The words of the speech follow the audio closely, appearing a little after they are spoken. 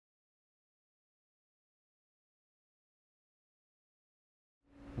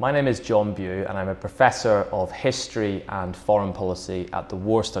My name is John Bew and I'm a Professor of History and Foreign Policy at the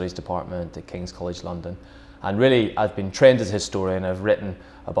War Studies Department at King's College London. And really, I've been trained as a historian. I've written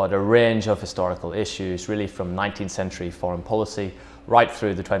about a range of historical issues, really from 19th century foreign policy right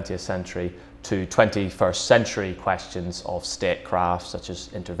through the 20th century to 21st century questions of statecraft, such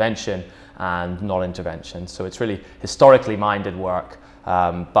as intervention and non-intervention. So it's really historically minded work,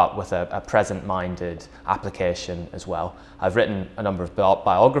 but with a present-minded application as well. I've written a number of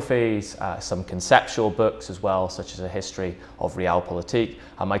biographies, some conceptual books as well, such as a history of realpolitik.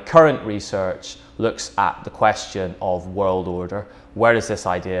 And my current research looks at the question of world order. Where does this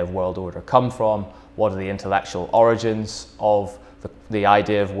idea of world order come from? What are the intellectual origins of the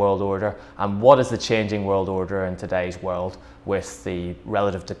idea of world order? And what is the changing world order in today's world with the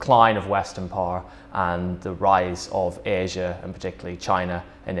relative decline of Western power and the rise of Asia, and particularly China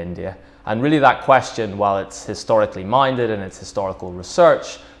and India? And really that question, while it's historically minded and it's historical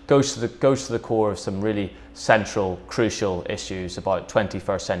research, goes to the core of some really central, crucial issues about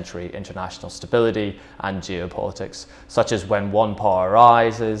 21st century international stability and geopolitics, such as when one power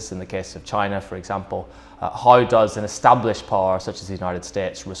rises, in the case of China, for example, how does an established power such as the United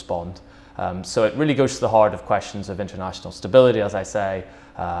States respond? So it really goes to the heart of questions of international stability, as I say,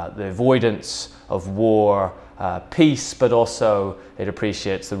 the avoidance of war, peace, but also it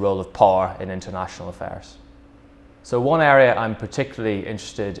appreciates the role of power in international affairs. So one area I'm particularly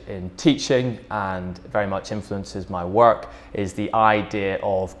interested in teaching and very much influences my work is the idea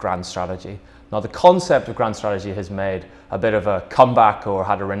of grand strategy. Now, the concept of grand strategy has made a bit of a comeback or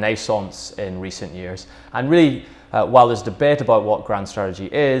had a renaissance in recent years. And really, while there's debate about what grand strategy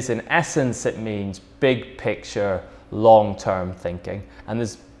is, in essence it means big picture, long-term thinking. And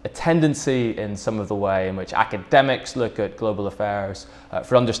there's a tendency in some of the way in which academics look at global affairs,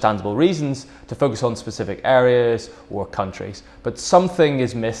 for understandable reasons, to focus on specific areas or countries. But something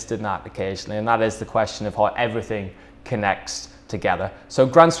is missed in that occasionally, and that is the question of how everything connects together. So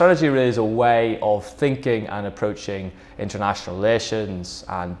grand strategy really is a way of thinking and approaching international relations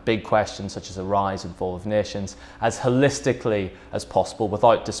and big questions such as the rise and fall of nations as holistically as possible,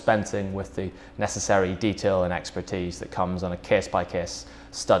 without dispensing with the necessary detail and expertise that comes on a case-by-case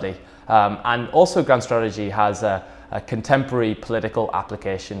study. And also grand strategy has a contemporary political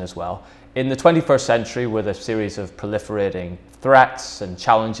application as well. In the 21st century, with a series of proliferating threats and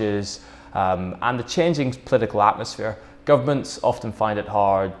challenges and the changing political atmosphere, governments often find it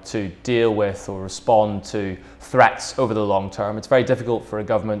hard to deal with or respond to threats over the long term. It's very difficult for a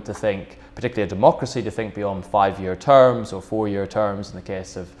government to think, particularly a democracy, to think beyond 5-year terms or 4-year terms in the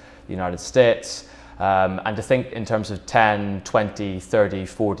case of the United States, and to think in terms of 10, 20, 30,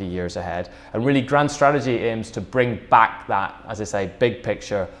 40 years ahead. And really grand strategy aims to bring back that, as I say, big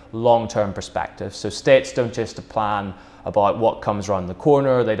picture, long-term perspective. So states don't just plan about what comes around the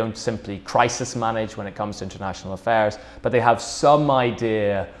corner. They don't simply crisis manage when it comes to international affairs, but they have some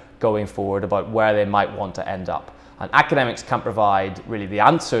idea going forward about where they might want to end up. And academics can't provide really the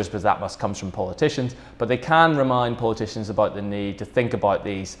answers, because that must come from politicians, but they can remind politicians about the need to think about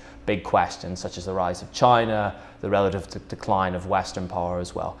these big questions, such as the rise of China, the relative decline of Western power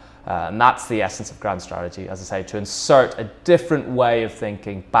as well. And that's the essence of grand strategy, as I say, to insert a different way of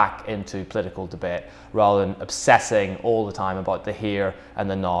thinking back into political debate, rather than obsessing all the time about the here and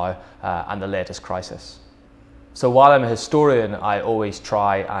the now and the latest crisis. So while I'm a historian, I always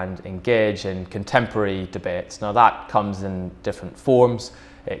try and engage in contemporary debates. Now that comes in different forms.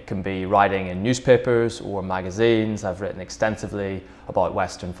 It can be writing in newspapers or magazines. I've written extensively about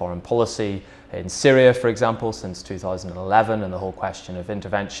Western foreign policy in Syria, for example, since 2011, and the whole question of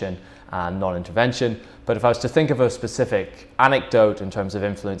intervention and non-intervention. But if I was to think of a specific anecdote in terms of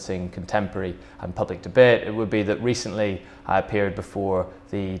influencing contemporary and public debate, it would be that recently I appeared before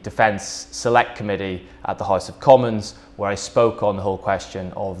the Defence Select Committee at the House of Commons, where I spoke on the whole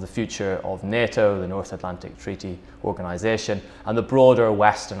question of the future of NATO, the North Atlantic Treaty Organisation, and the broader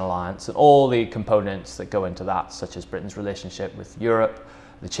Western alliance, and all the components that go into that, such as Britain's relationship with Europe,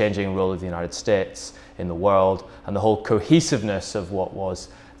 the changing role of the United States in the world, and the whole cohesiveness of what was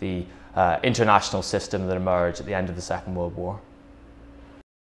the international system that emerged at the end of the Second World War.